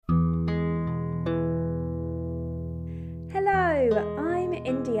Hello, I'm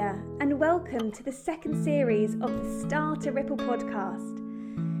India, and welcome to the second series of the Start a Ripple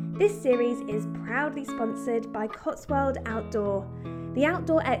podcast. This series is proudly sponsored by Cotswold Outdoor, the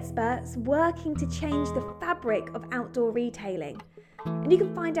outdoor experts working to change the fabric of outdoor retailing. And you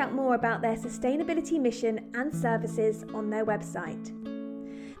can find out more about their sustainability mission and services on their website.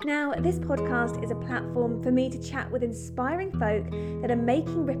 Now, this podcast is a platform for me to chat with inspiring folk that are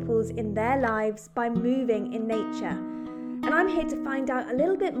making ripples in their lives by moving in nature. And I'm here to find out a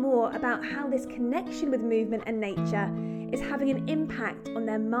little bit more about how this connection with movement and nature is having an impact on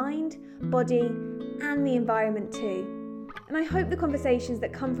their mind, body, and the environment too. And I hope the conversations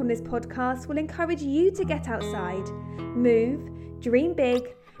that come from this podcast will encourage you to get outside, move, dream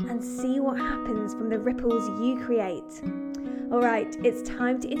big, and see what happens from the ripples you create. All right, it's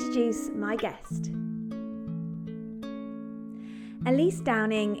time to introduce my guest. Elise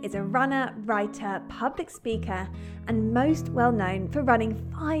Downing is a runner, writer, public speaker, and most well known for running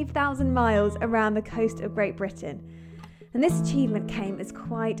 5,000 miles around the coast of Great Britain. And this achievement came as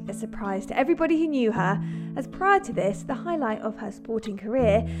quite a surprise to everybody who knew her, as prior to this, the highlight of her sporting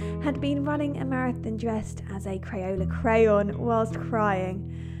career had been running a marathon dressed as a Crayola crayon whilst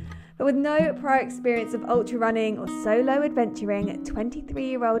crying. But with no prior experience of ultra running or solo adventuring,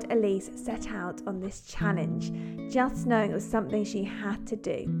 23-year-old Elise set out on this challenge, just knowing it was something she had to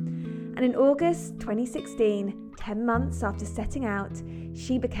do. And in August 2016, 10 months after setting out,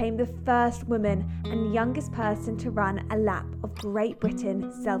 she became the first woman and youngest person to run a lap of Great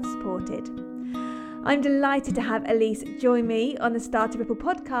Britain self-supported. I'm delighted to have Elise join me on the Start a Ripple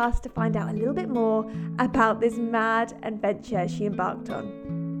podcast to find out a little bit more about this mad adventure she embarked on.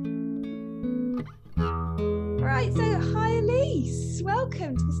 Right, so hi Elise,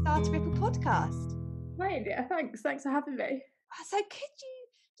 welcome to the Start a Ripple podcast. Hi India, thanks for having me. So could you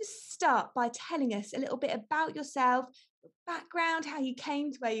just start by telling us a little bit about yourself, your background, how you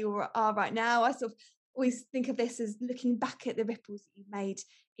came to where you are right now? I sort of always think of this as looking back at the ripples that you've made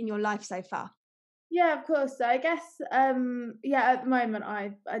in your life so far. Yeah, of course. So I guess, at the moment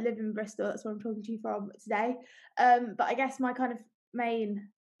I live in Bristol. That's where I'm talking to you from today. But I guess my kind of main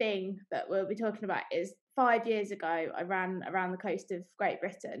thing that we'll be talking about is 5 years ago, I ran around the coast of Great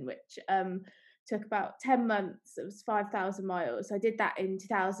Britain, which took about 10 months. It was 5,000 miles. So I did that in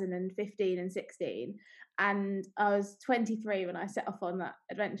 2015 and 16. And I was 23 when I set off on that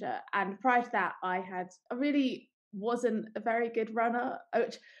adventure. And prior to that, I really wasn't a very good runner,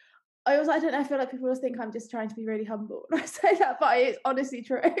 which I don't know, I feel like people always think I'm just trying to be really humble when I say that, but it's honestly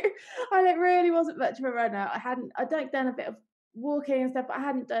true. I really wasn't much of a runner. I'd done a bit of walking and stuff, but I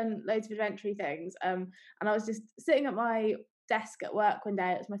hadn't done loads of adventure things. And I was just sitting at my desk at work one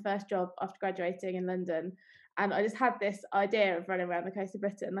day. It was my first job after graduating in London. And I just had this idea of running around the coast of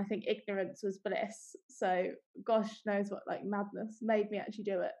Britain. And I think ignorance was bliss. So gosh knows what like madness made me actually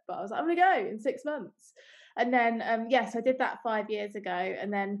do it. But I was like, I'm going to go in 6 months. And then, so I did that 5 years ago.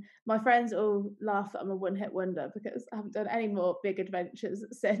 And then my friends all laugh that I'm a one-hit wonder because I haven't done any more big adventures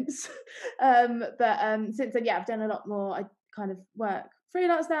since. Since then, I've done a lot more. I kind of work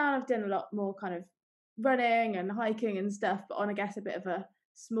freelance now. And I've done a lot more kind of running and hiking and stuff, but on, I guess, a bit of a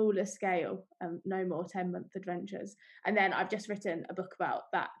smaller scale. No more 10-month adventures. And then I've just written a book about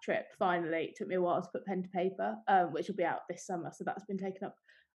that trip. Finally, it took me a while to put pen to paper, which will be out this summer. So that's been taken up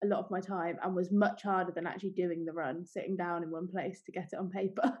a lot of my time and was much harder than actually doing the run, sitting down in one place to get it on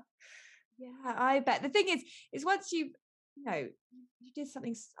paper. Yeah, I bet. The thing is once you did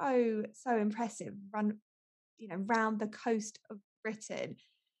something so impressive, run, round the coast of Britain,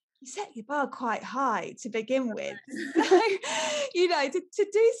 you set your bar quite high to begin with. So, to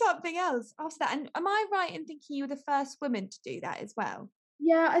do something else after that. And am I right in thinking you were the first woman to do that as well?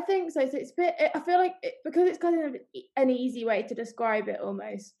 Yeah, I think so. So it's a bit, I feel like because it's kind of an easy way to describe it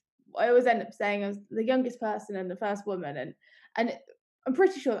almost. I always end up saying I was the youngest person and the first woman, and I'm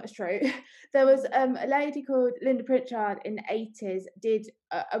pretty sure that's true. There was a lady called Linda Pritchard in the 80s did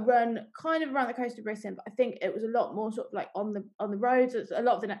a run kind of around the coast of Britain, but I think it was a lot more sort of like on the roads. A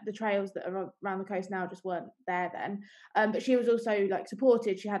lot of the trails that are around the coast now just weren't there then. But she was also like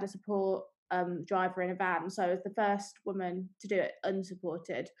supported. She had a support driver in a van, so I was the first woman to do it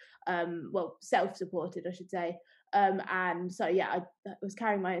unsupported, self-supported I should say. And so I was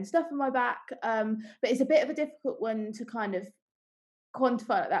carrying my own stuff on my back, but it's a bit of a difficult one to kind of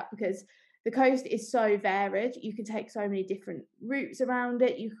quantify like that because the coast is so varied. You can take so many different routes around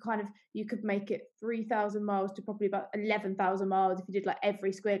it. You could make it 3,000 miles to probably about 11,000 miles if you did like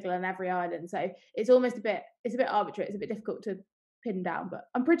every squiggle and every island. So it's a bit arbitrary. It's a bit difficult to pin down, but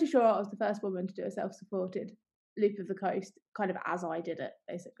I'm pretty sure I was the first woman to do a self-supported loop of the coast, kind of as I did it,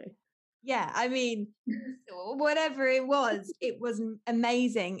 basically. Yeah, I mean, whatever it was an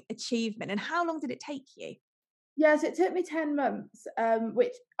amazing achievement. And how long did it take you? Yeah, so it took me 10 months,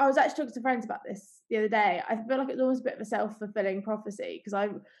 which I was actually talking to friends about this the other day. I feel like it's almost a bit of a self-fulfilling prophecy because I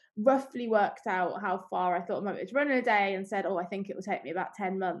roughly worked out how far I thought I might to run in a day and said, oh, I think it will take me about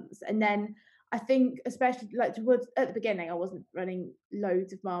 10 months. And then I think, especially like towards at the beginning, I wasn't running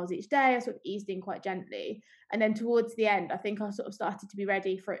loads of miles each day. I sort of eased in quite gently. And then towards the end, I think I sort of started to be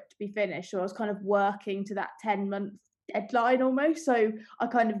ready for it to be finished. So I was kind of working to that 10-month deadline almost. So I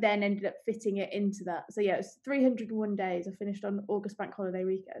kind of then ended up fitting it into that. So yeah, it was 301 days. I finished on August bank holiday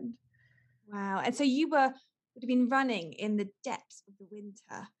weekend. Wow. And so you would have been running in the depths of the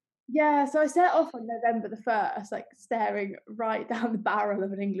winter. Yeah, so I set off on November the 1st, like staring right down the barrel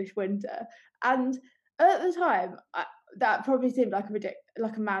of an English winter. And at the time, that probably seemed like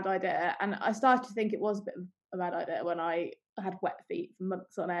like a mad idea. And I started to think it was a bit of a mad idea when I had wet feet for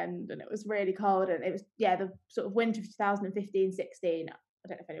months on end and it was really cold. And it was, yeah, the sort of winter of 2015, 16. I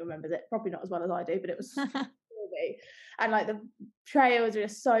don't know if anyone remembers it, probably not as well as I do, but it was stormy. And like the trails were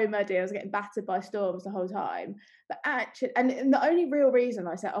just so muddy. I was getting battered by storms the whole time. But actually, and the only real reason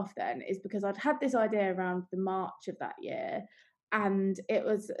I set off then is because I'd had this idea around the March of that year. And it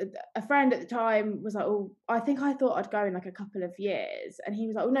was a friend at the time was like, oh, I think I thought I'd go in like a couple of years. And he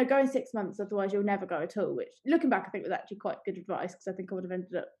was like, oh, no, go in 6 months, otherwise you'll never go at all. Which looking back, I think was actually quite good advice because I think I would have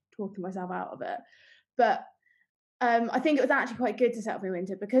ended up talking myself out of it. But I think it was actually quite good to set up in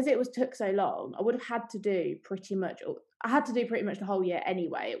winter because it was took so long. I would have had to do pretty much, I had to do pretty much the whole year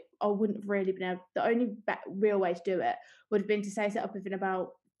anyway. I wouldn't have really been able. The only real way to do it would have been to say set up within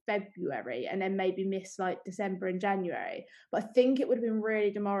about February and then maybe miss like December and January. But I think it would have been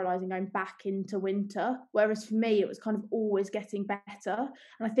really demoralising going back into winter. Whereas for me, it was kind of always getting better.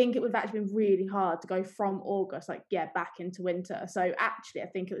 And I think it would have actually been really hard to go from August, like, yeah, back into winter. So actually, I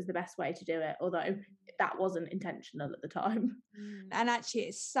think it was the best way to do it, although that wasn't intentional at the time. And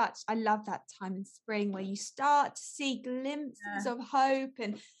actually, I love that time in spring where you start to see glimpses of hope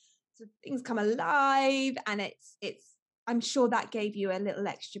and sort of things come alive. And I'm sure that gave you a little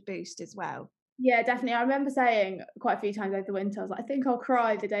extra boost as well. Yeah, definitely. I remember saying quite a few times over the winter, I was like, I think I'll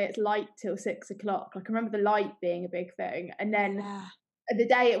cry the day it's light till 6 o'clock. Like, I remember the light being a big thing. And then the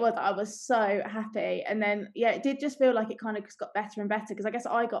day it was, I was so happy. And then, yeah, it did just feel like it kind of just got better and better because I guess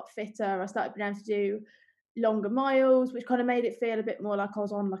I got fitter. I started being able to do longer miles, which kind of made it feel a bit more like I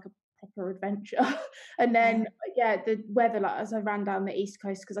was on like a proper adventure. And then yeah, the weather, like as I ran down the east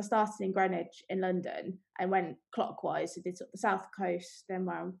coast, because I started in Greenwich in London and went clockwise, so did sort of the south coast, then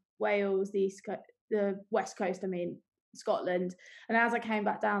around Wales, the west coast, I mean Scotland. And as I came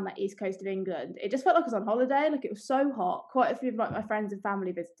back down that east coast of England, it just felt like I was on holiday. Like it was so hot. Quite a few of like my friends and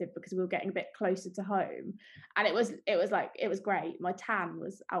family visited because we were getting a bit closer to home, and it was great. My tan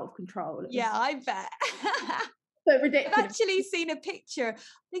was out of control. I bet. So ridiculous. I've actually seen a picture.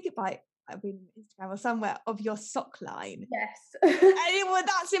 I think it might have been Instagram or somewhere of your sock line. Yes.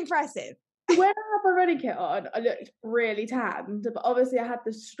 That's impressive. When I had my running kit on, I looked really tanned, but obviously I had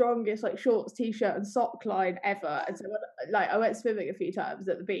the strongest like shorts, t-shirt, and sock line ever. And so when, I went swimming a few times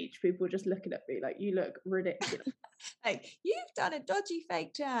at the beach, people were just looking at me like, "You look ridiculous." Like you've done a dodgy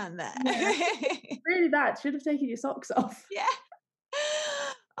fake tan there. Yeah. Really bad. Should have taken your socks off. Yeah.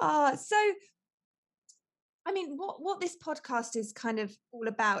 So I mean, what this podcast is kind of all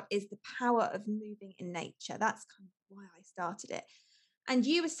about is the power of moving in nature. That's kind of why I started it. And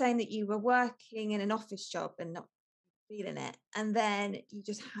you were saying that you were working in an office job and not feeling it. And then you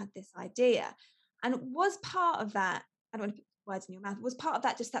just had this idea. And was part of that, I don't want to put words in your mouth, was part of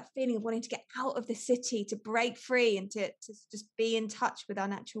that just that feeling of wanting to get out of the city, to break free and to just be in touch with our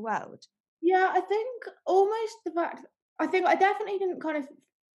natural world? Yeah, I think almost the fact, I think I definitely didn't kind of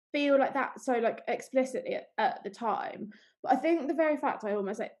feel like that so like explicitly at the time, but I think the very fact I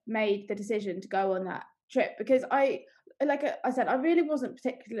almost like made the decision to go on that trip because I said I really wasn't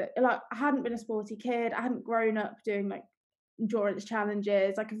particularly like I hadn't been a sporty kid. I hadn't grown up doing like endurance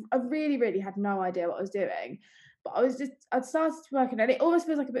challenges. Like I really had no idea what I was doing. But I'd started working, and it almost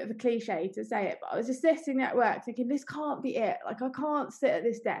feels like a bit of a cliche to say it, but I was just sitting there at work thinking, this can't be it. Like, I can't sit at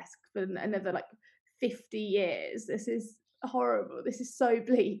this desk for another like 50 years. This is horrible. This is so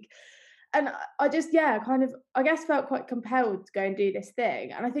bleak. And I just, kind of, I guess, felt quite compelled to go and do this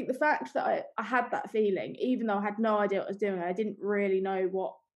thing. And I think the fact that I had that feeling, even though I had no idea what I was doing, I didn't really know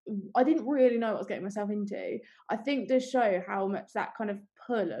what I was getting myself into, I think does show how much that kind of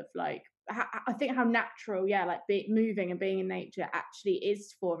pull of like, I think how natural, like moving and being in nature actually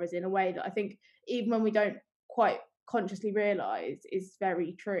is for us in a way that I think even when we don't quite consciously realised is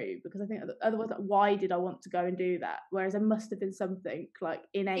very true, because I think otherwise, like, why did I want to go and do that? Whereas there must have been something like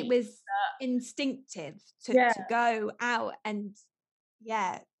innate. It was instinctive Yeah. to go out and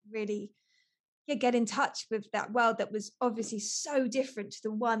really get in touch with that world that was obviously so different to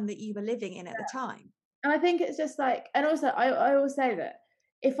the one that you were living in at the time. And I think it's just like, and also I always say that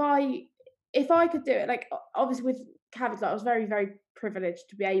if I could do it, like obviously with caveats, like I was very, very privileged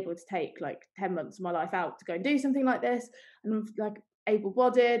to be able to take like 10 months of my life out to go and do something like this, and I'm like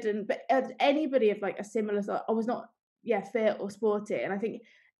able-bodied, and but anybody of like a similar sort, I was not fit or sporty, and I think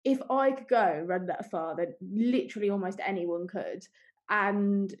if I could go run that far, then literally almost anyone could,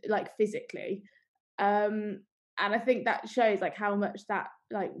 and like physically. And I think that shows like how much that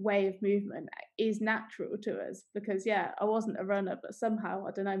like way of movement is natural to us, because I wasn't a runner, but somehow,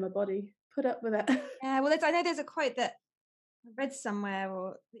 I don't know, my body put up with it. Yeah, well, I know there's a quote that I read somewhere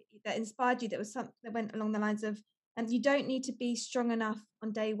or that inspired you, that was something that went along the lines of, and you don't need to be strong enough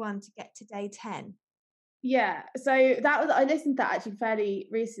on day 1 to get to day 10. Yeah, so that was, I listened to that actually fairly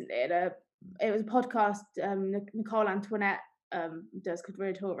recently, and it was a podcast Nicole Antoinette does called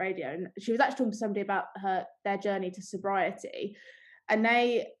Real Talk Radio, and she was actually talking to somebody about their journey to sobriety, and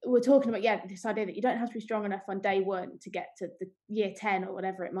they were talking about this idea that you don't have to be strong enough on day 1 to get to the year 10 or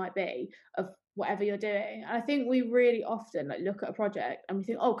whatever it might be of whatever you're doing. And I think we really often like look at a project and we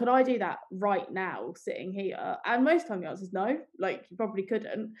think, oh, could I do that right now sitting here? And most time the answer is no, like you probably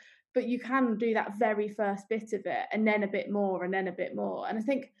couldn't, but you can do that very first bit of it, and then a bit more, and then a bit more. And I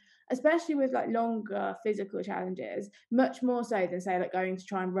think especially with like longer physical challenges, much more so than say like going to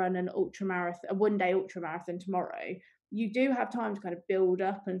try and run a 1-day ultra marathon tomorrow, you do have time to kind of build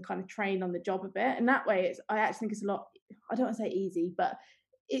up and kind of train on the job a bit. And that way I actually think it's a lot, I don't want to say easy, but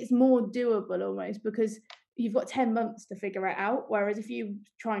it's more doable almost, because you've got 10 months to figure it out. Whereas if you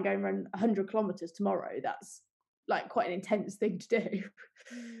try and go and run 100 kilometers tomorrow, that's like quite an intense thing to do.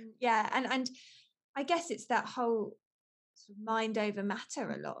 Yeah, and I guess it's that whole sort of mind over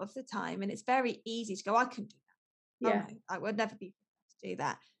matter a lot of the time, and it's very easy to go, I couldn't do that. Yeah. Oh, no, I would never be able to do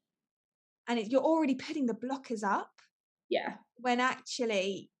that. And you're already putting the blockers up. Yeah. When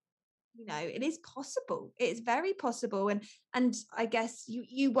actually, it is possible. It's very possible. And I guess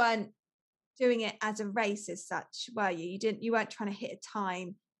you weren't doing it as a race as such, were you? You weren't trying to hit a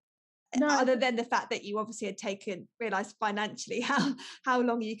time. No. Other than the fact that you obviously had realized financially how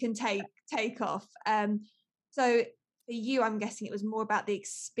long you can take off. So for you, I'm guessing it was more about the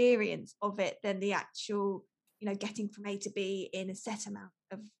experience of it than the actual, getting from A to B in a set amount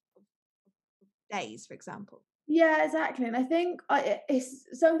of days, for example. Yeah, exactly. And I think it's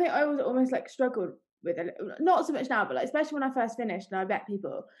something I was almost like struggled with, not so much now, but like especially when I first finished and I met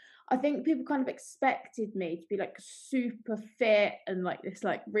people, I think people kind of expected me to be like super fit and like this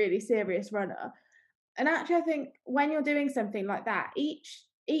like really serious runner. And actually I think when you're doing something like that, each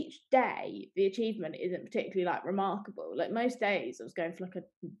day the achievement isn't particularly like remarkable. Like most days I was going for like a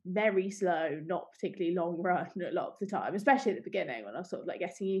very slow, not particularly long run a lot of the time, especially at the beginning when I was sort of like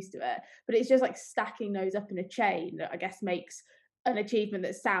getting used to it. But it's just like stacking those up in a chain that I guess makes an achievement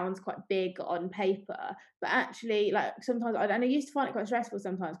that sounds quite big on paper, but actually like sometimes I used to find it quite stressful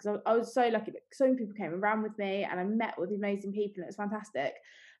sometimes, because I was so lucky that so many people came and ran with me and I met all these amazing people and it was fantastic.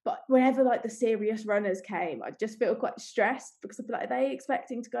 But whenever like the serious runners came, I'd just feel quite stressed, because I'd be like, are they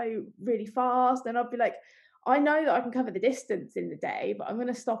expecting to go really fast? And I'd be like, I know that I can cover the distance in the day, but I'm going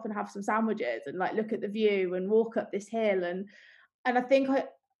to stop and have some sandwiches and like look at the view and walk up this hill. And I think I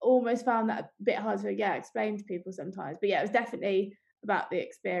almost found that a bit hard to explain to people sometimes. But it was definitely about the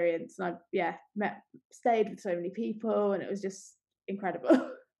experience. And I stayed with so many people, and it was just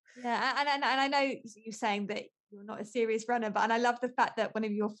incredible. Yeah, and I know you're saying that you're not a serious runner, and I love the fact that one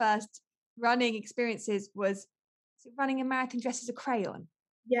of your first running experiences was running a marathon dressed as a crayon.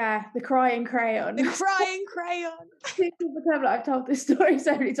 Yeah, the crying crayon. The crying crayon. I've told this story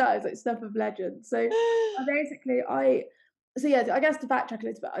so many times, like stuff of legend. So I guess to backtrack a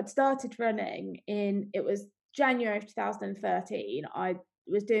little bit, I'd started running it was January of 2013. I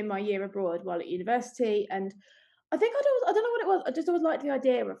was doing my year abroad while at university, and I think I don't know what it was. I just always liked the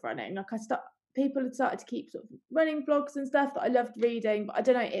idea of running. Like people had started to keep sort of running blogs and stuff that I loved reading, but I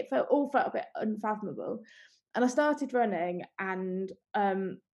don't know, it all felt a bit unfathomable. And I started running, and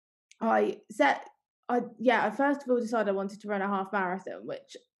I first of all decided I wanted to run a half marathon,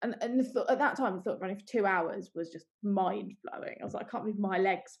 which and at that time I thought running for 2 hours was just mind blowing. I was like, I can't believe my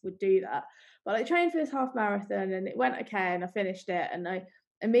legs would do that. But I trained for this half marathon and it went okay, and I finished it, and I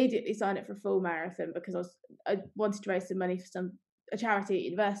immediately signed up for a full marathon because I wanted to raise some money for a charity at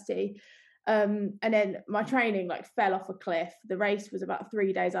university. And then my training like fell off a cliff. The race was about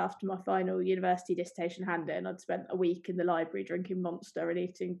 3 days after my final university dissertation hand-in. I'd spent a week in the library drinking Monster and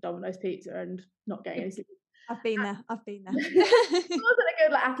eating Domino's pizza and not getting any sleep. I've been there. It wasn't a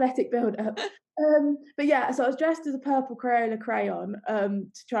good like athletic build up. But yeah, so I was dressed as a purple Crayola crayon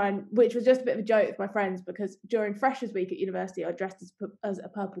to try and, which was just a bit of a joke with my friends, because during Freshers Week at university I dressed as a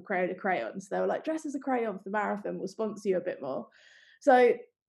purple Crayola crayon. So they were like, dress as a crayon for the marathon, we'll sponsor you a bit more. So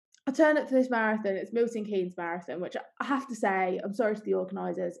I turned up for this marathon. It's Milton Keynes Marathon, which I have to say, I'm sorry to the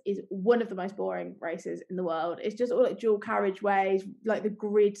organisers, is one of the most boring races in the world. It's just all like dual carriageways, like the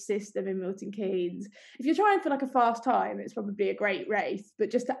grid system in Milton Keynes. If you're trying for like a fast time, it's probably a great race, but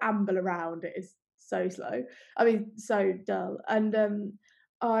just to amble around it is so slow. I mean, so dull. And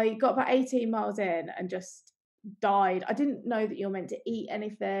I got about 18 miles in and just died. I didn't know that you're meant to eat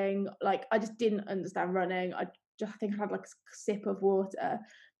anything. Like, I just didn't understand running. I think I had like a sip of water.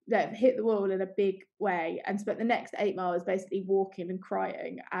 That hit the wall in a big way and spent the next 8 miles basically walking and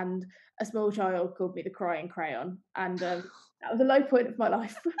crying, and a small child called me the crying crayon, and that was a low point of my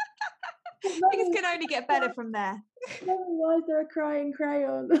life. Things can only get better from there. Why is there a crying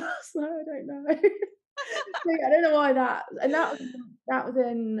crayon? So I don't know. I don't know why that, and that was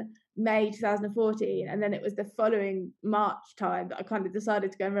in May 2014, and then it was the following March time that I kind of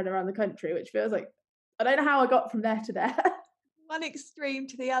decided to go and run around the country, which feels like I don't know how I got from there to there. One extreme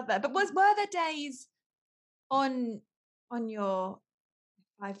to the other. But were there days on your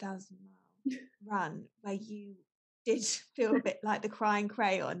 5,000 mile run where you did feel a bit like the crying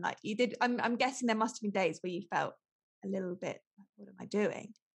crayon? Like you did. I'm guessing there must have been days where you felt a little bit like, what am I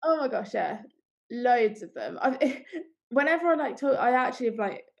doing? Oh my gosh, yeah, loads of them. Whenever I like talk, I actually have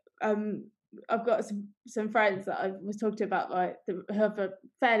like I've got some friends that I was talking to about, like who have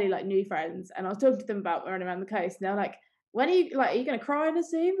fairly like new friends, and I was talking to them about running around the coast, and they're like, when are you going to cry in a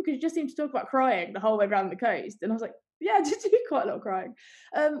scene? Because you just seem to talk about crying the whole way around the coast. And I was like, yeah, I did do quite a lot of crying.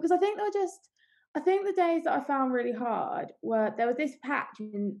 Because I think the days that I found really hard were, there was this patch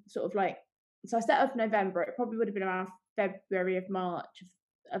in sort of like, so I set off November, it probably would have been around February of March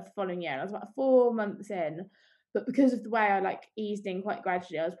of the following year. And I was about 4 months in, but because of the way I like eased in quite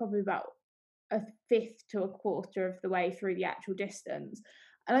gradually, I was probably about a fifth to a quarter of the way through the actual distance.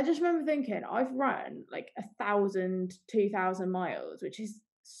 And I just remember thinking, I've run like 1,000, 2,000 miles, which is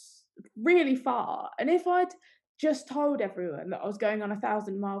really far. And if I'd just told everyone that I was going on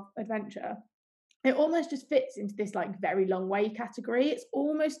 1,000-mile adventure, it almost just fits into this like very long way category. It's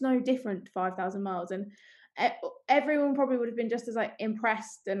almost no different to 5,000 miles. And everyone probably would have been just as like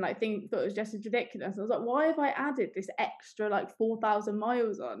impressed and like thought it was just as ridiculous. I was like, why have I added this extra like 4,000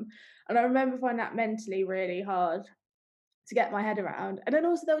 miles on? And I remember finding that mentally really hard to get my head around. And then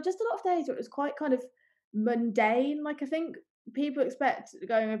also there were just a lot of days where it was quite kind of mundane. Like I think people expect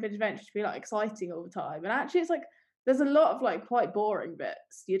going on an adventure to be like exciting all the time, and actually it's like there's a lot of like quite boring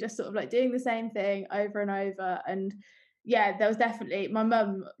bits. You're just sort of like doing the same thing over and over. And yeah, there was definitely, my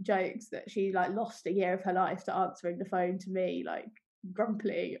mum jokes that she like lost a year of her life to answering the phone to me like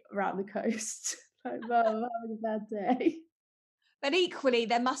grumpily around the coast. Like, Mum, I'm having a bad day. But equally,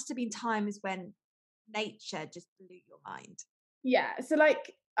 there must have been times when nature just blew your mind. Yeah, so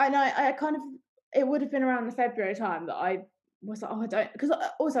like I know I kind of, it would have been around the February time that I was like, oh, I don't, because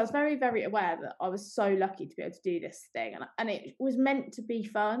also I was very, very aware that I was so lucky to be able to do this thing, and it was meant to be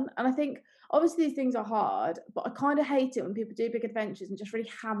fun. And I think obviously these things are hard, but I kind of hate it when people do big adventures and just really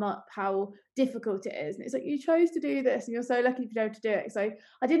ham up how difficult it is. And it's like, you chose to do this and you're so lucky to be able to do it. So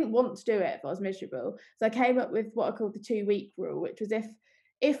I didn't want to do it if I was miserable. So I came up with what I called the 2-week rule, which was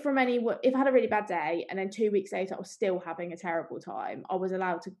if I had a really bad day and then 2 weeks later I was still having a terrible time, I was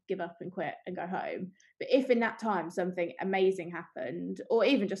allowed to give up and quit and go home. But if in that time something amazing happened, or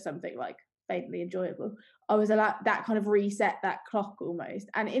even just something like faintly enjoyable, I was allowed, that kind of reset that clock almost.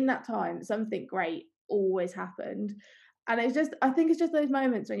 And in that time, something great always happened. And it's just, I think it's just those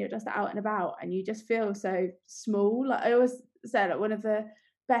moments when you're just out and about and you just feel so small. Like I always said, like one of the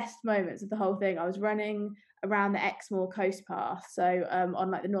best moments of the whole thing, I was running around the Exmoor coast path, so on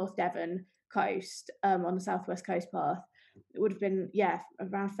like the North Devon coast, on the Southwest Coast Path. It would have been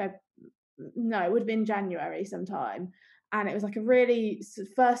around it would have been January sometime, and it was like a really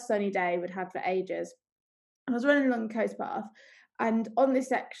first sunny day we'd had for ages. And I was running along the coast path, and on this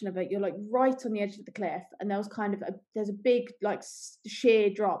section of it, you're like right on the edge of the cliff, and there was kind of there's a big like sheer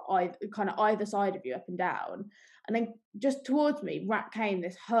drop either side of you, up and down. And then just towards me came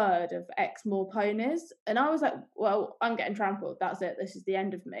this herd of Exmoor ponies. And I was like, well, I'm getting trampled. That's it. This is the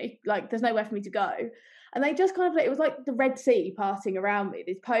end of me. Like, there's nowhere for me to go. And they just kind of like, it was like the Red Sea parting around me.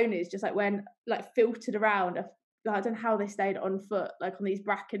 These ponies just like went, like filtered around. I don't know how they stayed on foot, like on these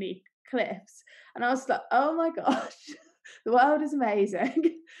brackeny cliffs, and I was like, oh my gosh, the world is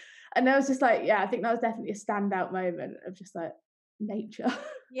amazing. And I was just like, yeah, I think that was definitely a standout moment of just like nature.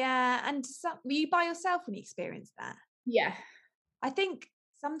 Yeah. And were you by yourself when you experienced that? Yeah. I think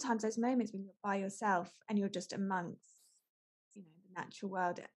sometimes those moments when you're by yourself and you're just amongst, the natural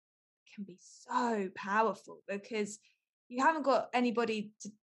world, it can be so powerful because you haven't got anybody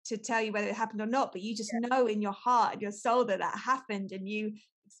to tell you whether it happened or not, but you just know in your heart and your soul that happened, and you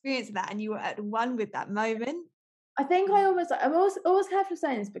experienced that and you were at one with that moment. I think I'm always careful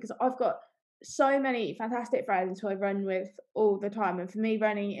saying this because I've got so many fantastic friends who I run with all the time, and for me,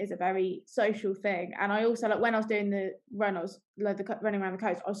 running is a very social thing. And I also, like, when I was doing the run, I was like running around the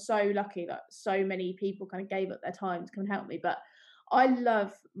coast. I was so lucky that so many people kind of gave up their time to come and help me. But I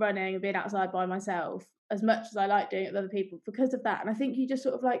love running and being outside by myself as much as I like doing it with other people because of that. And I think you just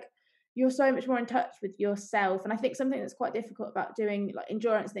sort of like you're so much more in touch with yourself. And I think something that's quite difficult about doing like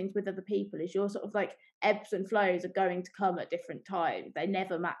endurance things with other people is you're sort of like ebbs and flows are going to come at different times. They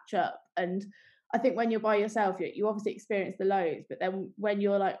never match up. And I think when you're by yourself, you obviously experience the lows, but then when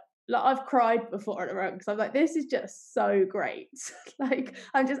you're like I've cried before at a run because I'm like, this is just so great. Like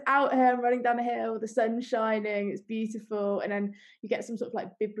I'm just out here, I'm running down a hill, the sun's shining, it's beautiful, and then you get some sort of like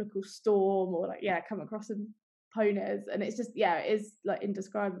biblical storm or like come across some ponies, and it's just it is like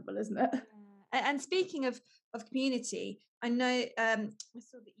indescribable, isn't it? And speaking of community, I know I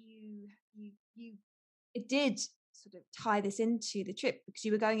saw that you it did sort of tie this into the trip because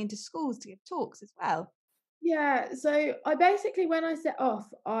you were going into schools to give talks as well. Yeah, so I basically, when I set off,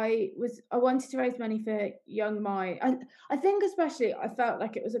 I wanted to raise money for Young Mind. I think especially I felt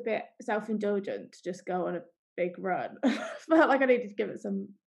like it was a bit self-indulgent to just go on a big run. Felt like I needed to give it some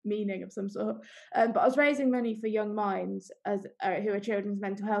meaning of some sort. But I was raising money for Young Minds, as who are children's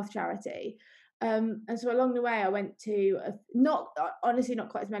mental health charity. And so along the way, I went to honestly not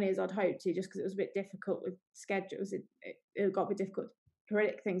quite as many as I'd hoped to, just because it was a bit difficult with schedules. It got a bit difficult to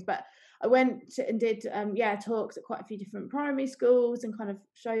predict things, but I went and did talks at quite a few different primary schools and kind of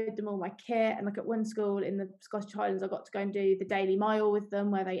showed them all my kit. And like at one school in the Scottish Highlands, I got to go and do the Daily Mile with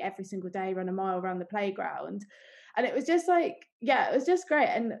them, where they every single day run a mile around the playground. And it was just like, it was just great.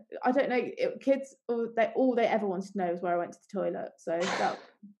 And I don't know, kids, all they ever wanted to know was where I went to the toilet. So that was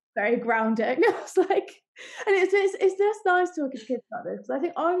very grounding. I was like, and it's just nice talking to kids about this, because I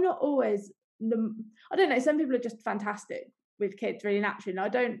think I'm not always, I don't know, some people are just fantastic with kids really naturally, and I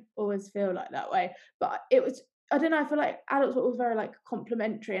don't always feel like that way. But it was, I don't know, I feel like adults were always very like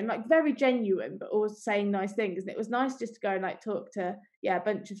complimentary and like very genuine, but always saying nice things. And it was nice just to go and like talk to a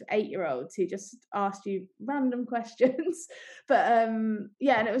bunch of 8-year-olds who just asked you random questions. But and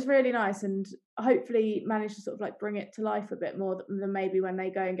it was really nice, and hopefully managed to sort of like bring it to life a bit more than maybe when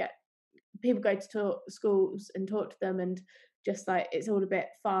they go and get people go to schools and talk to them, and just like it's all a bit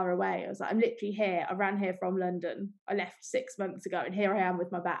far away. I was like, I'm literally here. I ran here from London. I left 6 months ago, and here I am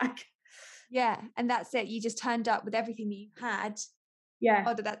with my bag. Yeah, and that's it. You just turned up with everything that you had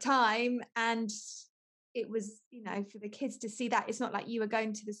at that time, and it was, for the kids to see that. It's not like you were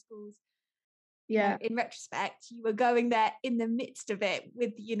going to the schools. In retrospect, you were going there in the midst of it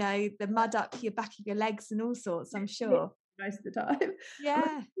with, the mud up your back of your legs and all sorts, I'm sure. Most of the time.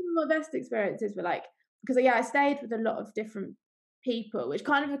 Yeah. My best experiences were like, because I stayed with a lot of different people, which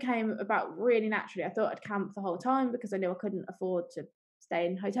kind of came about really naturally. I thought I'd camp the whole time because I knew I couldn't afford to stay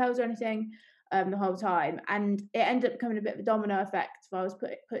in hotels or anything the whole time, and it ended up becoming a bit of a domino effect. So I was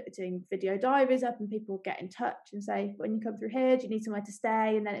putting video diaries up, and people would get in touch and say, when you come through here, do you need somewhere to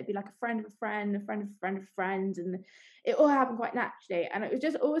stay? And then it'd be like a friend of a friend, a friend of a friend of a friend, and it all happened quite naturally. And it was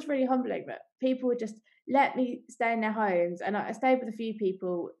just always really humbling that people would just let me stay in their homes. And I stayed with a few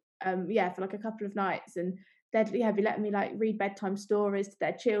people for like a couple of nights, and they'd be letting me like read bedtime stories to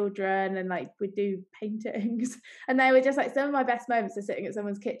their children, and like we'd do paintings. And they were just like, some of my best moments are sitting at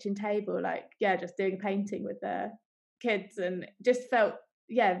someone's kitchen table, like just doing a painting with their kids, and just felt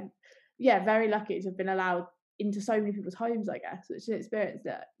very lucky to have been allowed into so many people's homes, I guess, which is an experience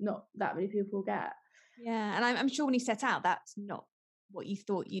that not that many people get. Yeah, and I'm sure when you set out, that's not what you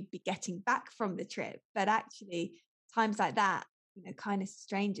thought you'd be getting back from the trip, but actually times like that, kindness to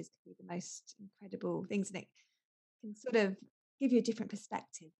strangers can be the most incredible things, and it can sort of give you a different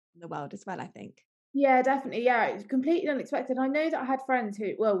perspective on the world as well, I think. Yeah, definitely. Yeah, it's completely unexpected. I know that I had friends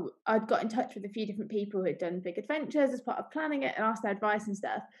I'd got in touch with a few different people who'd done big adventures as part of planning it and asked their advice and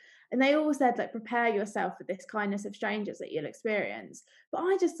stuff. And they all said, like, prepare yourself for this kindness of strangers that you'll experience. But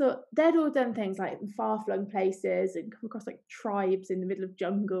I just thought they'd all done things like in far-flung places and come across like tribes in the middle of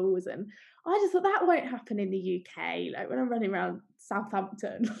jungles. And I just thought that won't happen in the UK. Like when I'm running around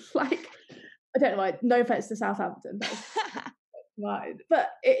Southampton, like, I don't know why, no offense to Southampton, mind. But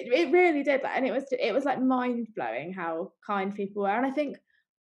it really did, and it was like mind blowing how kind people were. And I think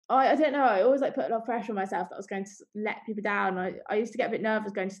I don't know, I always like put a lot of pressure on myself that I was going to let people down. I used to get a bit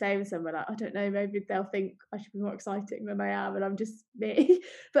nervous going to stay with someone. Like, I don't know, maybe they'll think I should be more exciting than I am, and I'm just me.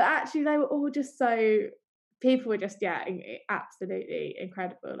 But actually, they were all just so. People were just absolutely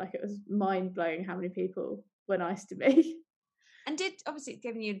incredible. Like it was mind blowing how many people were nice to me. And did obviously it's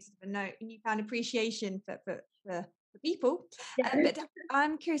given you a newfound appreciation for people. Yeah. But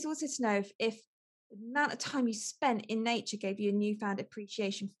I'm curious also to know if the amount of time you spent in nature gave you a newfound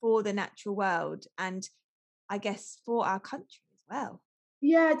appreciation for the natural world and I guess for our country as well.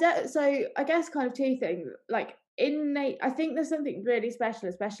 Yeah, so I guess kind of two things. Like I think there's something really special,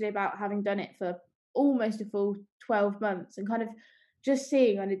 especially about having done it for almost a full 12 months and kind of just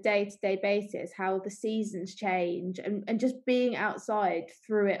seeing on a day-to-day basis how the seasons change and just being outside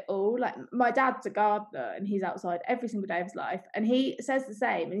through it all. Like my dad's a gardener and he's outside every single day of his life, and he says the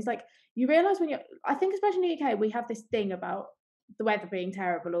same. And he's like, you realise I think especially in the UK, we have this thing about the weather being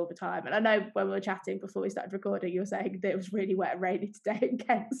terrible all the time. And I know when we were chatting before we started recording, you were saying that it was really wet and rainy today in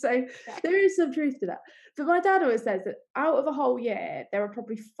Kent. So there is some truth to that. But my dad always says that out of a whole year, there are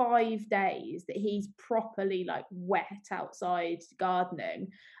probably 5 days that he's properly like wet outside gardening.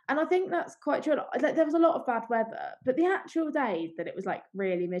 And I think that's quite true. Like, there was a lot of bad weather, but the actual days that it was like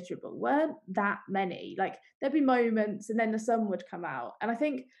really miserable weren't that many. Like there'd be moments and then the sun would come out. And I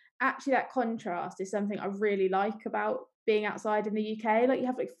think actually that contrast is something I really like about being outside in the UK. Like you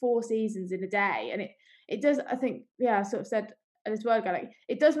have like 4 seasons in a day, and it does, I think, yeah, I sort of said as well ago, like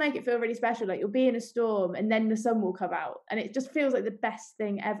it does make it feel really special. Like you'll be in a storm and then the sun will come out, and it just feels like the best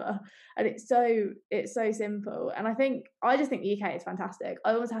thing ever. And it's so simple. And I just think the UK is fantastic.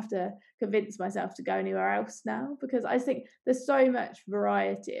 I always have to convince myself to go anywhere else now, because I just think there's so much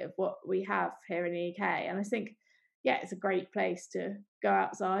variety of what we have here in the UK. And I think, yeah, it's a great place to go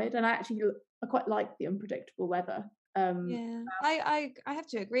outside. And I quite like the unpredictable weather. Yeah, I have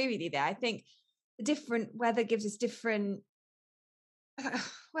to agree with you there. I think the different weather gives us different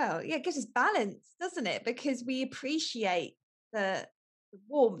well, yeah, it gives us balance, doesn't it? Because we appreciate the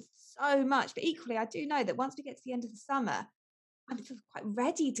warmth so much. But equally, I do know that once we get to the end of the summer, I'm sort of quite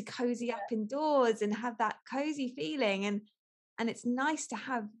ready to cozy up indoors and have that cozy feeling. And it's nice to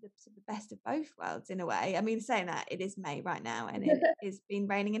have the sort of best of both worlds in a way. I mean, saying that, it is May right now, and it has been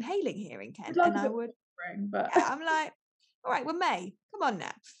raining and hailing here in Kent. And I would, spring, but yeah, I'm like, all right, well, May, come on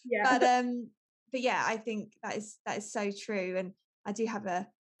now. yeah. But yeah, I think that is so true. And I do have a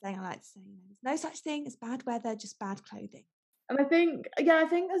saying I like to say, there's no such thing as bad weather, just bad clothing. And I think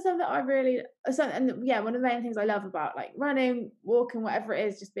there's something I really, and yeah, one of the main things I love about like running, walking, whatever it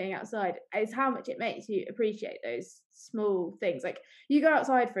is, just being outside, is how much it makes you appreciate those small things. Like you go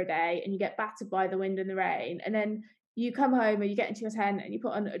outside for a day and you get battered by the wind and the rain, and then you come home and you get into your tent and you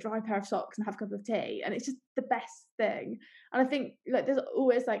put on a dry pair of socks and have a cup of tea, and it's just the best thing. And I think like there's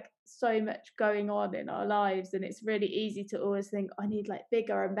always like so much going on in our lives, and it's really easy to always think I need like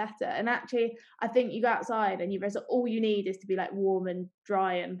bigger and better. And actually I think you go outside and you realize that all you need is to be like warm and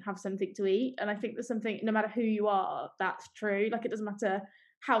dry and have something to eat. And I think there's something, no matter who you are, that's true. Like it doesn't matter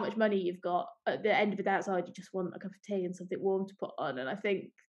how much money you've got, at the end of the day outside you just want a cup of tea and something warm to put on. And I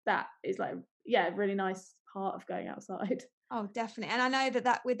think that is like, yeah, a really nice part of going outside. Oh, definitely. And I know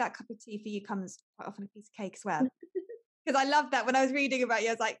that with that cup of tea for you comes quite often a piece of cake as well. Because I love that when I was reading about you,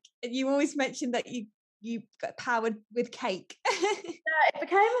 I was like, you always mentioned that you got powered with cake. Yeah, it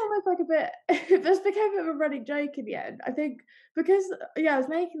became almost like it just became a bit of a running joke in the end. I think because, yeah, I was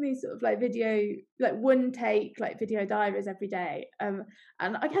making these sort of like video, like one take, like video diaries every day. And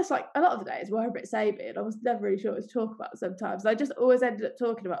I guess like a lot of the days were a bit samey and I was never really sure what to talk about sometimes. I just always ended up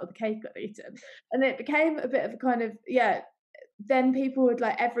talking about all the cake I'd eaten. And it became a bit of a kind of, yeah, then people would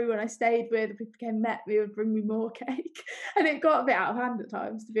like, everyone I stayed with, people came met me, would bring me more cake, and it got a bit out of hand at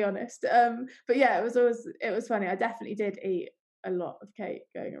times, to be honest. But yeah, it was funny. I definitely did eat a lot of cake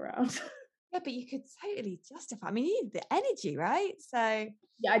going around. Yeah, but you could totally justify. I mean, you need the energy, right? So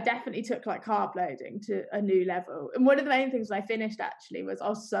yeah, I definitely took like carb loading to a new level. And one of the main things when I finished actually was I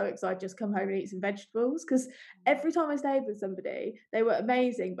was so excited to just come home and eat some vegetables, because every time I stayed with somebody, they were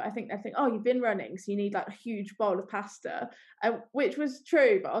amazing. But I think they think, oh, you've been running, so you need like a huge bowl of pasta, which was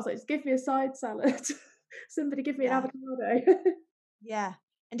true. But I was like, just give me a side salad. Somebody give me an avocado. Yeah.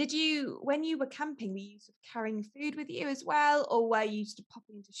 And when you were camping, were you sort of carrying food with you as well? Or were you sort of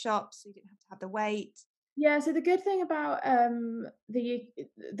popping into shops so you didn't have to have the wait? Yeah, so the good thing about the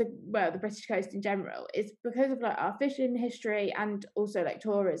British coast in general is because of like our fishing history and also like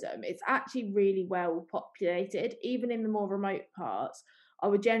tourism, it's actually really well populated. Even in the more remote parts, I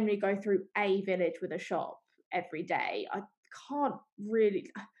would generally go through a village with a shop every day. I can't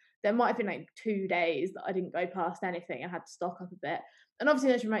really. There might have been like 2 days that I didn't go past anything. I had to stock up a bit. And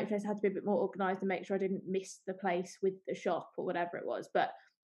obviously those remote places had to be a bit more organised and make sure I didn't miss the place with the shop or whatever it was. But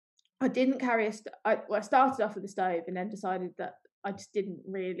I didn't carry I started off with a stove and then decided that I just didn't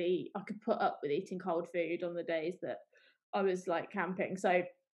really, I could put up with eating cold food on the days that I was like camping. So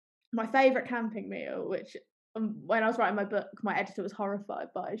my favourite camping meal, which when I was writing my book, my editor was horrified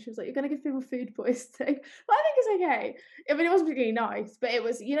by. She was like, "You're going to give people food poisoning." But I think it's okay. I mean, it wasn't particularly nice, but it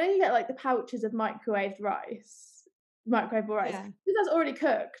was, you know, you get like the pouches of microwavable rice. Yeah. Because that's already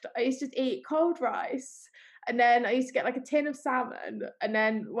cooked. I used to just eat cold rice. And then I used to get like a tin of salmon and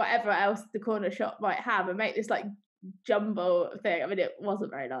then whatever else the corner shop might have and make this like jumbo thing. I mean, it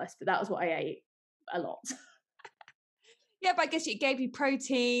wasn't very nice, but that was what I ate a lot. Yeah, but I guess it gave you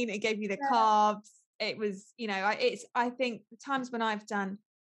protein, it gave you the Yeah. carbs. It was, you know, I think the times when I've done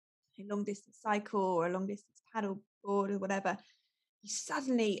a long distance cycle or a long distance paddle board or whatever, you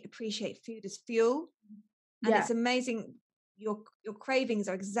suddenly appreciate food as fuel. And Yeah. it's amazing. Your cravings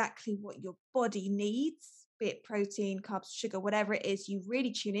are exactly what your body needs, be it protein, carbs, sugar, whatever it is. You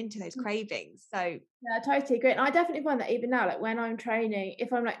really tune into those cravings. So Yeah, I totally agree. And I definitely find that even now, like when I'm training,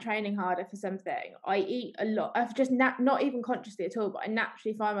 if I'm like training harder for something, I eat a lot. I've just not even consciously at all, but I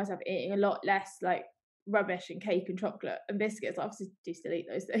naturally find myself eating a lot less like rubbish and cake and chocolate and biscuits. I obviously do still eat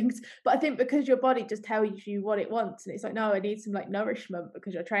those things, but I think because your body just tells you what it wants, and it's like, no, I need some like nourishment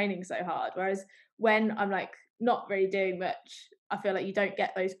because you're training so hard. Whereas when I'm like not really doing much, I feel like you don't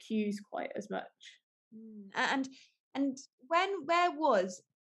get those cues quite as much. and where was,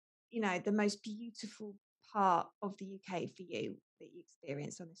 you know, the most beautiful part of the UK for you that you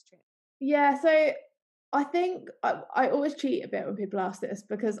experienced on this trip? Yeah, so I think I always cheat a bit when people ask this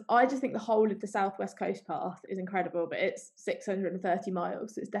because I just think the whole of the Southwest Coast Path is incredible, but it's 630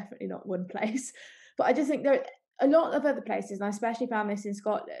 miles, so it's definitely not one place. But I just think there are a lot of other places, and I especially found this in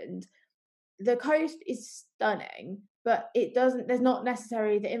Scotland. The coast is stunning, but there's not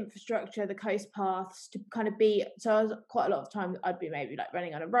necessarily the infrastructure, the coast paths to kind of be. So I was quite a lot of times I'd be maybe like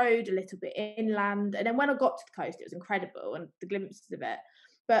running on a road, a little bit inland, and then when I got to the coast, it was incredible and the glimpses of it.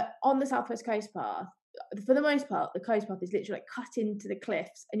 But on the Southwest Coast Path, for the most part, the coast path is literally like cut into the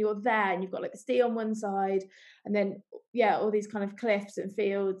cliffs, and you're there, and you've got like the sea on one side, and then all these kind of cliffs and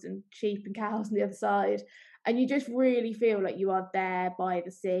fields and sheep and cows on the other side, and you just really feel like you are there by the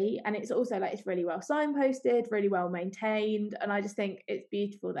sea. And it's also like it's really well signposted, really well maintained, and I just think it's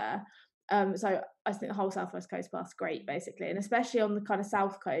beautiful there. So I think the whole Southwest Coast Path's great, basically, and especially on the kind of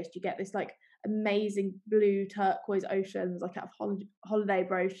south coast, you get this like amazing blue turquoise oceans, like out of holiday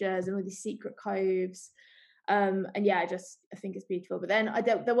brochures, and all these secret coves. And yeah, I think it's beautiful. But then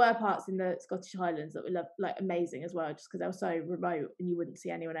there were parts in the Scottish Highlands that were like amazing as well, just because they were so remote and you wouldn't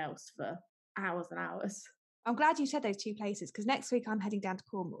see anyone else for hours and hours. I'm glad you said those two places because next week I'm heading down to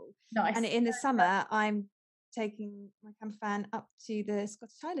Cornwall. Nice. And in the summer, I'm taking my camper van up to the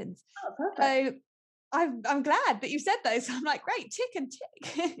Scottish Highlands. Oh, perfect. So I'm glad that you said those. I'm like, great, tick and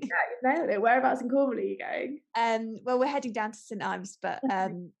tick. Yeah, you nailed it. Whereabouts in Cornwall are you going? Well, we're heading down to St Ives, but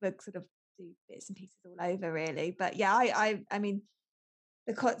we'll sort of do bits and pieces all over, really. But yeah, I mean,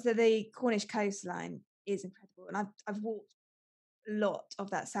 the Cornish coastline is incredible, and I've walked a lot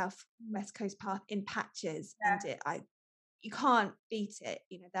of that Southwest Coast Path in patches, and you can't beat it.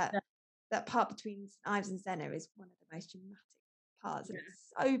 You know that part between St Ives and Zennor is one of the most dramatic parts, and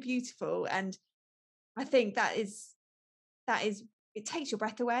it's so beautiful. And I think that is it takes your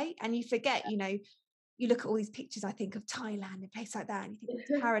breath away, and you forget. You know, you look at all these pictures, I think, of Thailand and places like that, and you think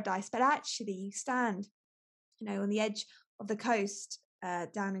it's paradise, but actually you stand, you know, on the edge of the coast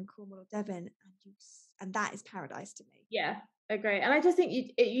down in Cornwall or Devon, and that is paradise to me. Yeah, agree. And I just think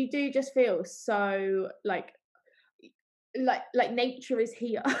you do just feel so like nature is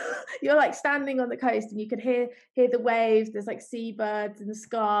here. You're like standing on the coast and you can hear the waves. There's like seabirds in the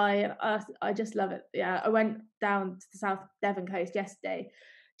sky, and I just love it. Yeah, I went down to the South Devon coast yesterday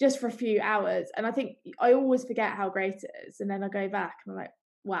just for a few hours, and I think I always forget how great it is, and then I go back and I'm like,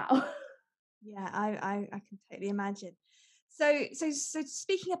 wow. Yeah, I can totally imagine. So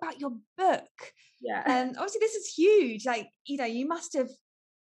speaking about your book, obviously this is huge. Like, you know, you must have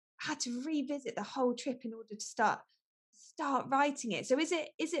had to revisit the whole trip in order to start writing it. So is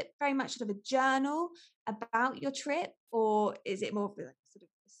it very much sort of a journal about your trip, or is it more of like sort of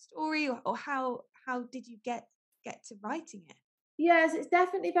a story, or how did you get to writing it? Yes, it's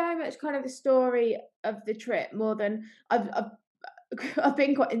definitely very much kind of the story of the trip more than I've I've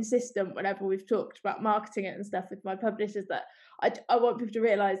been quite insistent whenever we've talked about marketing it and stuff with my publishers that I want people to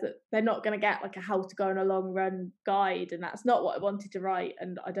realise that they're not going to get like a how to go on a long run guide, and that's not what I wanted to write,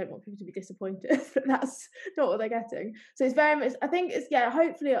 and I don't want people to be disappointed that that's not what they're getting. So it's very much, I think it's,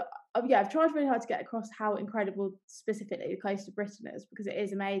 hopefully, I've tried really hard to get across how incredible specifically the coast of Britain is, because it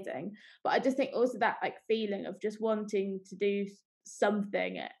is amazing. But I just think also that like feeling of just wanting to do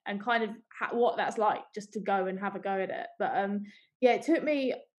something and kind of what that's like, just to go and have a go at it. But it took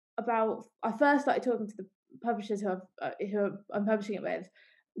me I first started talking to the publishers who I'm publishing it with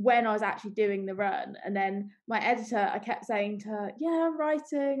when I was actually doing the run, and then my editor, I kept saying to her, I'm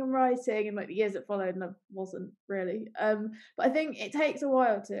writing, and like the years that followed, and I wasn't really. But I think it takes a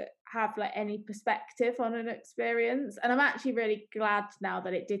while to have like any perspective on an experience, and I'm actually really glad now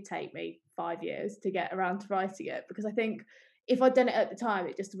that it did take me 5 years to get around to writing it, because I think if I'd done it at the time,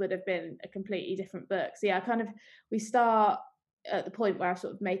 it just would have been a completely different book. So we start at the point where I'm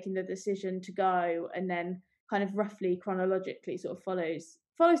sort of making the decision to go, and then kind of roughly chronologically sort of follows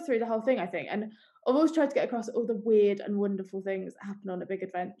through the whole thing, I think. And I've always tried to get across all the weird and wonderful things that happen on a big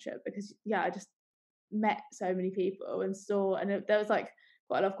adventure, because I just met so many people and there was like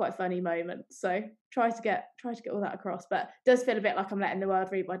quite a lot of quite funny moments. So try to get all that across, but it does feel a bit like I'm letting the world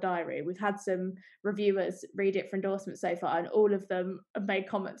read my diary. We've had some reviewers read it for endorsement so far, and all of them have made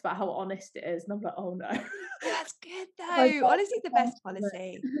comments about how honest it is, and I'm like, oh no. That's good though. Honesty is the best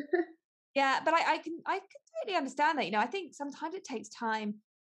policy. Yeah, but I can totally understand that. I think sometimes it takes time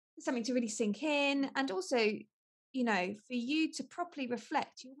for something to really sink in, and also, for you to properly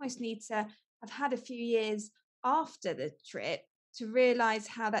reflect, you almost need to have had a few years after the trip to realize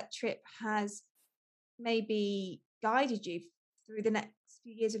how that trip has maybe guided you through the next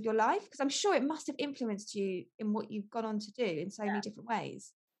few years of your life, because I'm sure it must have influenced you in what you've gone on to do in so many different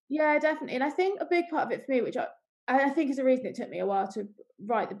ways. Yeah, definitely. And I think a big part of it for me, which I think is the reason it took me a while to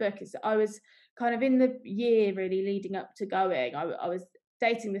write the book, is that I was kind of in the year really leading up to going. I was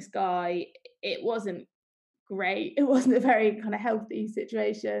dating this guy. It wasn't great. It wasn't a very kind of healthy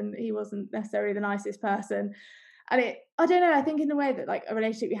situation. He wasn't necessarily the nicest person. And I don't know, I think in the way that like a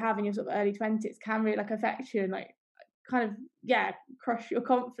relationship you have in your sort of early 20s can really like affect you and like kind of, crush your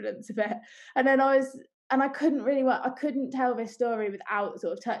confidence a bit. And then I couldn't tell this story without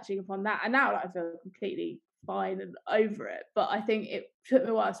sort of touching upon that. And now I feel completely fine and over it. But I think it took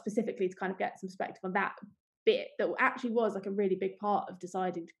me a while specifically to kind of get some perspective on that bit that actually was like a really big part of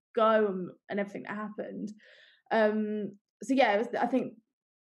deciding to go and everything that happened. It was, I think,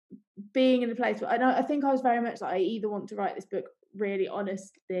 being in a place where I think I was very much like, I either want to write this book really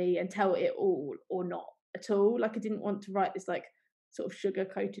honestly and tell it all, or not at all. Like I didn't want to write this like sort of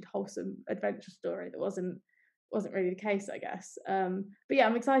sugar-coated wholesome adventure story that wasn't really the case, I guess. But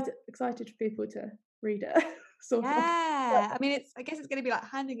I'm excited for people to read it. I mean, I guess it's going to be like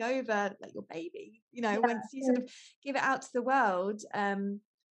handing over like your baby, once you sort of give it out to the world.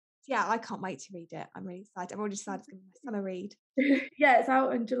 I can't wait to read it. I'm really excited. I've already decided it's going to be my summer read. It's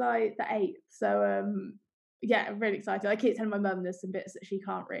out on July the 8th. So I'm really excited. I keep telling my mum there's some bits that she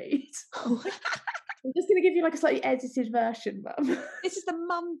can't read. I'm just going to give you like a slightly edited version, Mum. This is the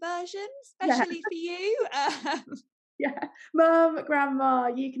mum version, especially for you. Mum, Grandma,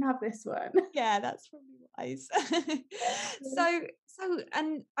 you can have this one. Yeah, that's probably wise. So,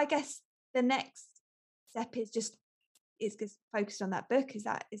 and I guess the next step is just focused on that book. Is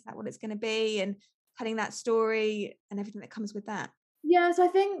that what it's going to be, and telling that story and everything that comes with that? Yeah, so I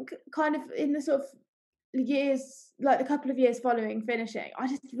think kind of in the sort of years, like the couple of years following finishing, I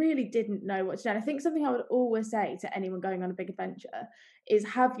just really didn't know what to do. And I think something I would always say to anyone going on a big adventure is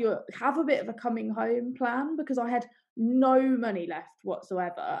have a bit of a coming home plan, because I had no money left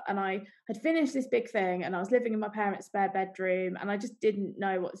whatsoever, and I had finished this big thing, and I was living in my parents' spare bedroom, and I just didn't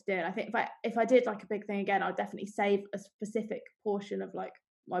know what to do. And I think if I did like a big thing again, I'd definitely save a specific portion of like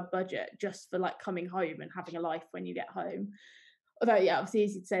my budget just for like coming home and having a life when you get home. Although, obviously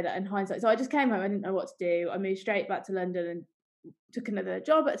easy to say that in hindsight. So I just came home, I didn't know what to do. I moved straight back to London and took another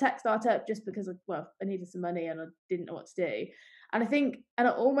job at a tech startup just because I needed some money and I didn't know what to do. And I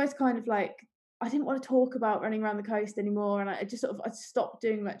almost kind of like, I didn't want to talk about running around the coast anymore. And I stopped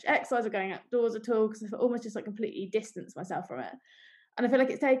doing much exercise or going outdoors at all, because I almost just like completely distanced myself from it. And I feel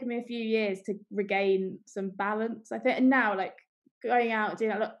like it's taken me a few years to regain some balance, I think. And now like going out, doing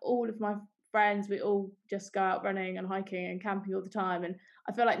that, like all of my friends, we all just go out running and hiking and camping all the time, and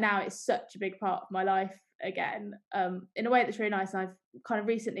I feel like now it's such a big part of my life again, in a way that's really nice. And I've kind of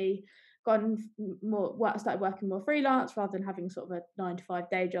recently started working more freelance rather than having sort of a 9 to 5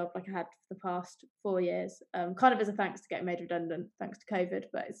 day job like I had for the past 4 years, kind of as a thanks to getting made redundant thanks to COVID,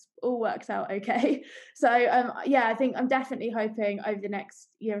 but it's all worked out okay. So yeah, I think I'm definitely hoping over the next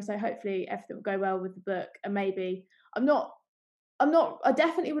year or so, hopefully everything will go well with the book, and maybe I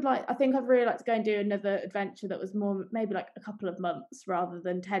definitely would like, I think I'd really like to go and do another adventure that was more maybe like a couple of months rather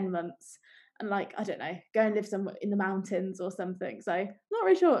than 10 months, and like, I don't know, go and live somewhere in the mountains or something. So I'm not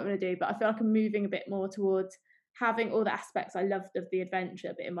really sure what I'm going to do, but I feel like I'm moving a bit more towards having all the aspects I loved of the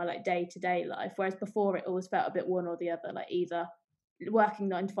adventure but in my like day-to-day life, whereas before it always felt a bit one or the other, like either working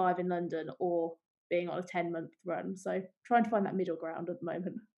 9 to 5 in London or being on a 10-month run. So trying to find that middle ground at the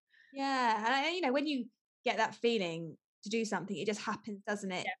moment. Yeah, and you know, when you get that feeling to do something, it just happens,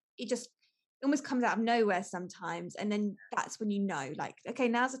 doesn't it? Yeah. It just almost comes out of nowhere sometimes, and then that's when you know, like, okay,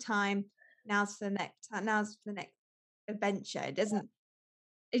 now's the time. Now's for the next adventure. It doesn't.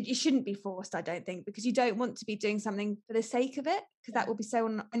 It shouldn't be forced, I don't think, because you don't want to be doing something for the sake of it, because that will be so.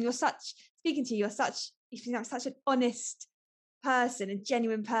 And you're speaking to you, you seem like such an honest person, a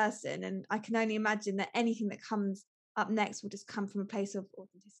genuine person, and I can only imagine that anything that comes up next will just come from a place of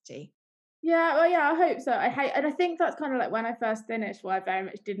authenticity. Yeah, well, yeah, I hope so. And I think that's kind of like when I first finished, why I very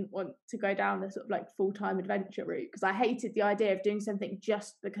much didn't want to go down the sort of like full-time adventure route, because I hated the idea of doing something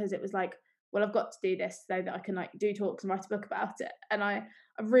just because it was like, well, I've got to do this so that I can like do talks and write a book about it. And I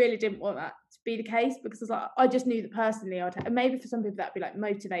really didn't want that to be the case, because it's like, I just knew that personally and maybe for some people that'd be like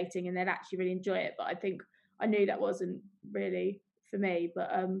motivating and they'd actually really enjoy it, but I think I knew that wasn't really for me. But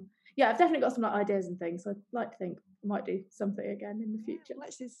yeah, I've definitely got some like ideas and things. So I'd like to think I might do something again in the future.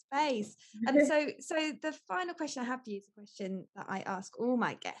 Watch this space. And so the final question I have for you is a question that I ask all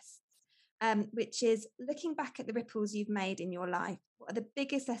my guests, which is, looking back at the ripples you've made in your life, what are the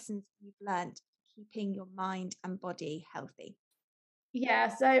biggest lessons you've learned keeping your mind and body healthy? Yeah,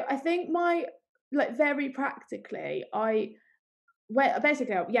 so I think very practically, when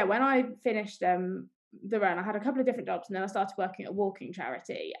I finished the run, I had a couple of different jobs, and then I started working at a walking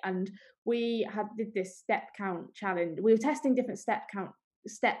charity, and we did this step count challenge. We were testing different step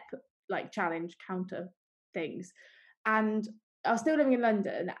like challenge counter things, and I was still living in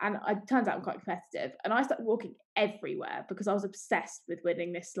London, and it turns out I'm quite competitive, and I started walking everywhere because I was obsessed with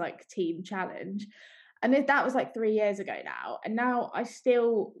winning this like team challenge. And that was like 3 years ago now, and now I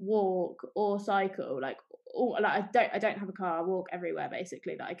still walk or cycle, like I don't have a car. I walk everywhere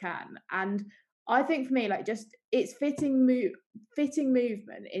basically that I can, and I think for me, like, just it's fitting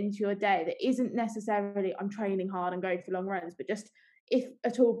movement into your day that isn't necessarily I'm training hard and going for long runs, but just, if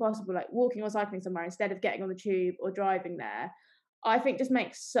at all possible, like walking or cycling somewhere instead of getting on the tube or driving there, I think just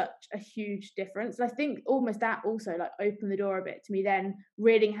makes such a huge difference. And I think almost that also like opened the door a bit to me then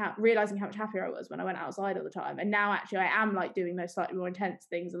realizing how much happier I was when I went outside all the time. And now actually I am like doing those slightly more intense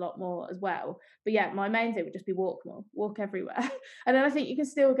things a lot more as well. But yeah, my main thing would just be walk everywhere. And then I think you can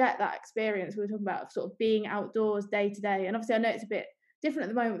still get that experience we were talking about of sort of being outdoors day to day. And obviously I know it's a bit different at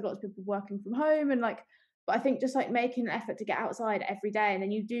the moment with lots of people working from home, and like, but I think just like making an effort to get outside every day, and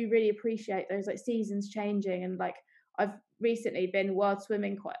then you do really appreciate those like seasons changing. And like, I've recently been wild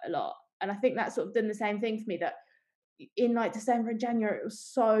swimming quite a lot, and I think that's sort of done the same thing for me, that in like December and January it was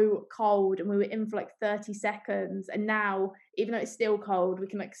so cold and we were in for like 30 seconds, and now even though it's still cold we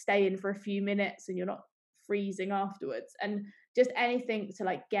can like stay in for a few minutes and you're not freezing afterwards. And just anything to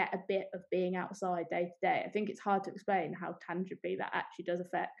like get a bit of being outside day to day, I think it's hard to explain how tangibly that actually does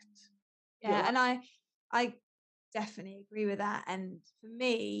affect. Yeah, and I definitely agree with that. And for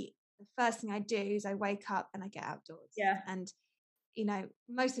me, the first thing I do is I wake up and I get outdoors. Yeah. And you know,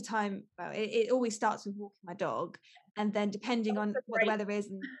 most of the time, well, it always starts with walking my dog, and then depending on what the weather is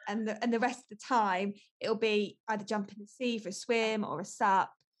and the rest of the time, it'll be either jump in the sea for a swim or a sup,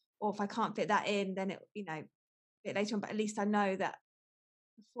 or if I can't fit that in, then it, you know, a bit later on. But at least I know that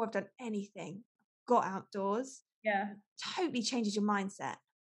before I've done anything, I've got outdoors. Yeah. Totally changes your mindset.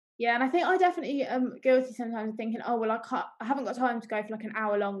 Yeah, and I think I definitely am guilty sometimes of thinking, oh well, I haven't got time to go for like an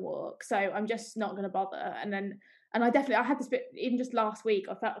hour-long walk, so I'm just not going to bother. And I had this bit even just last week.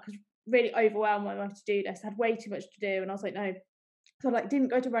 I felt like I was really overwhelmed by my to-do list. I had way too much to do, and I was like, no. So I like didn't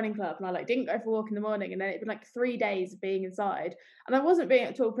go to running club, and I like didn't go for a walk in the morning, and then it'd been like 3 days of being inside, and I wasn't being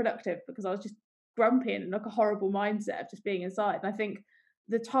at all productive because I was just grumpy and like a horrible mindset of just being inside. And I think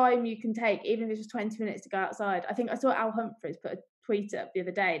the time you can take, even if it's just 20 minutes to go outside. I think I saw Al Humphreys put a tweet up the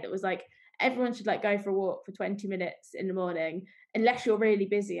other day that was like, everyone should like go for a walk for 20 minutes in the morning unless you're really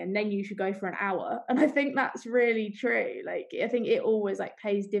busy, and then you should go for an hour. And I think that's really true. Like, I think it always like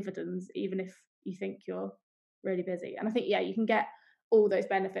pays dividends even if you think you're really busy. And I think, yeah, you can get all those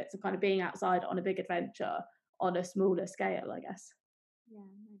benefits of kind of being outside on a big adventure on a smaller scale, I guess. Yeah,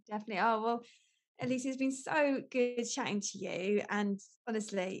 no, definitely. Oh, well, Elise, it's been so good chatting to you. And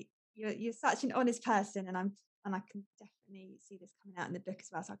honestly, you're such an honest person, and I can definitely see this coming out in the book as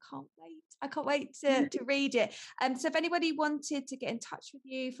well. So I can't wait. I can't wait to read it. So if anybody wanted to get in touch with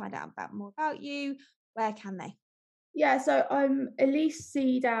you, find out more about you, where can they? Yeah, so I'm Elise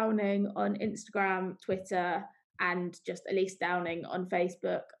C. Downing on Instagram, Twitter, and just Elise Downing on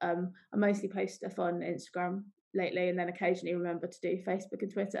Facebook. I mostly post stuff on Instagram lately, and then occasionally remember to do Facebook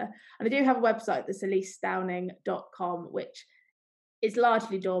and Twitter. And I do have a website that's elisedowning.com, which is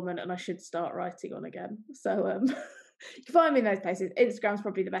largely dormant, and I should start writing on again. So you can find me in those places. Instagram's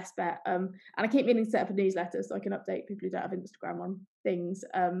probably the best bet. And I keep meaning to set up a newsletter so I can update people who don't have Instagram on things.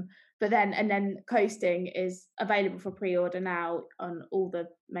 But then Coasting is available for pre-order now on all the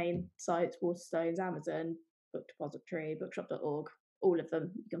main sites: Waterstones, Amazon, Book Depository, Bookshop.org. All of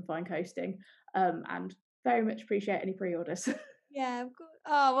them you can find Coasting. And very much appreciate any pre-orders. Yeah, of course.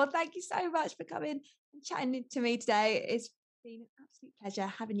 Oh, well, thank you so much for coming and chatting to me today. It's been an absolute pleasure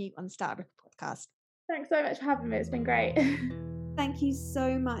having you on the Start a Ripple podcast. Thanks so much for having me. It's been great. Thank you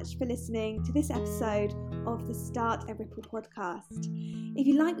so much for listening to this episode of the Start a Ripple podcast. If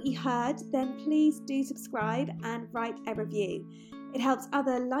you like what you heard, then please do subscribe and write a review. It helps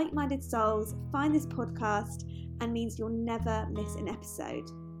other like-minded souls find this podcast and means you'll never miss an episode.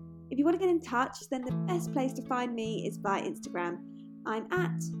 If you want to get in touch, then the best place to find me is via Instagram. I'm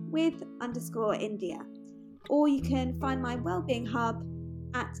 @with_India. Or you can find my wellbeing hub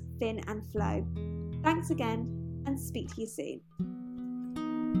 @Fin and Flow. Thanks again, and speak to you soon.